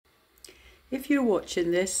If you're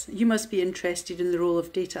watching this, you must be interested in the role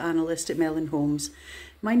of data analyst at Melin Homes.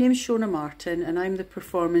 My name's Shona Martin and I'm the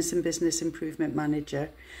Performance and Business Improvement Manager.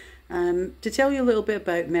 To tell you a little bit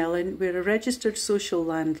about Melin, we're a registered social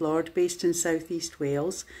landlord based in South East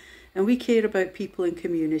Wales, and we care about people and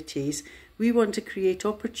communities. We want to create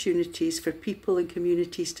opportunities for people and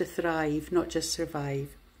communities to thrive, not just survive.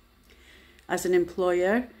 As an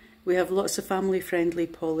employer, we have lots of family-friendly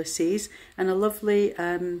policies and a lovely,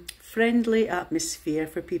 friendly atmosphere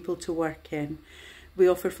for people to work in. We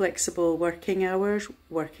offer flexible working hours,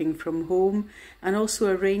 working from home, and also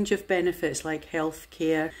a range of benefits like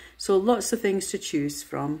healthcare, so lots of things to choose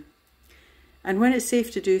from. And when it's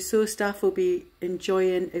safe to do so, staff will be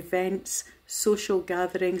enjoying events, social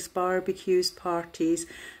gatherings, barbecues, parties,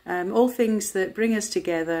 all things that bring us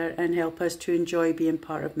together and help us to enjoy being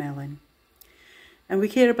part of Melin. And we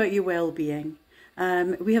care about your well-being.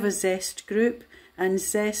 We have a Zest group, and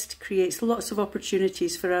Zest creates lots of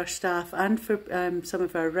opportunities for our staff and for some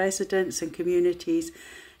of our residents and communities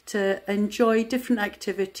to enjoy different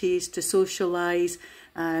activities, to socialise,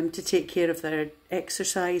 to take care of their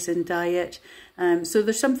exercise and diet. So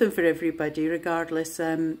there's something for everybody, regardless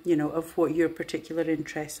of what your particular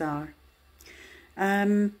interests are.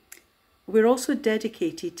 We're also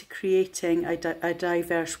dedicated to creating a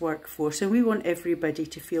diverse workforce, and we want everybody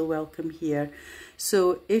to feel welcome here.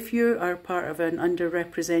 So if you are part of an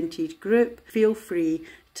underrepresented group, feel free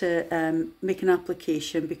to make an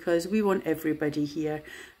application, because we want everybody here.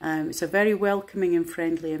 It's a very welcoming and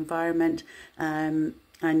friendly environment, and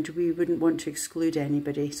we wouldn't want to exclude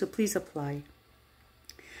anybody, so please apply.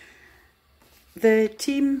 The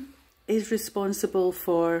team is responsible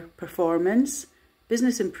for performance,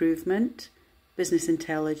 business improvement, business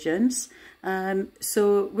intelligence.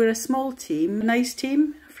 So we're a small team, a nice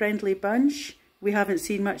team, friendly bunch. We haven't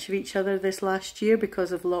seen much of each other this last year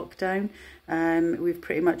because of lockdown. We've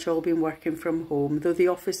pretty much all been working from home, though the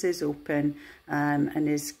office is open and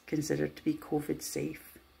is considered to be COVID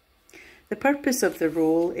safe. The purpose of the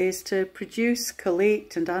role is to produce,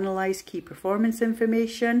 collate and analyse key performance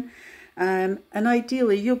information. And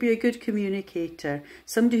ideally, you'll be a good communicator,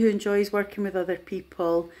 somebody who enjoys working with other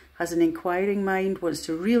people, has an inquiring mind, wants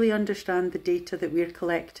to really understand the data that we're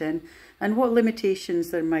collecting and what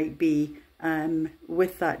limitations there might be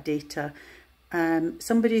with that data.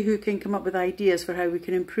 Somebody who can come up with ideas for how we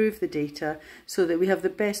can improve the data so that we have the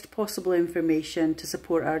best possible information to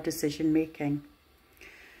support our decision making.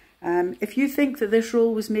 If you think that this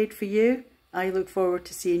role was made for you, I look forward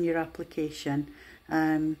to seeing your application.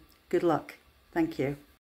 Good luck. Thank you.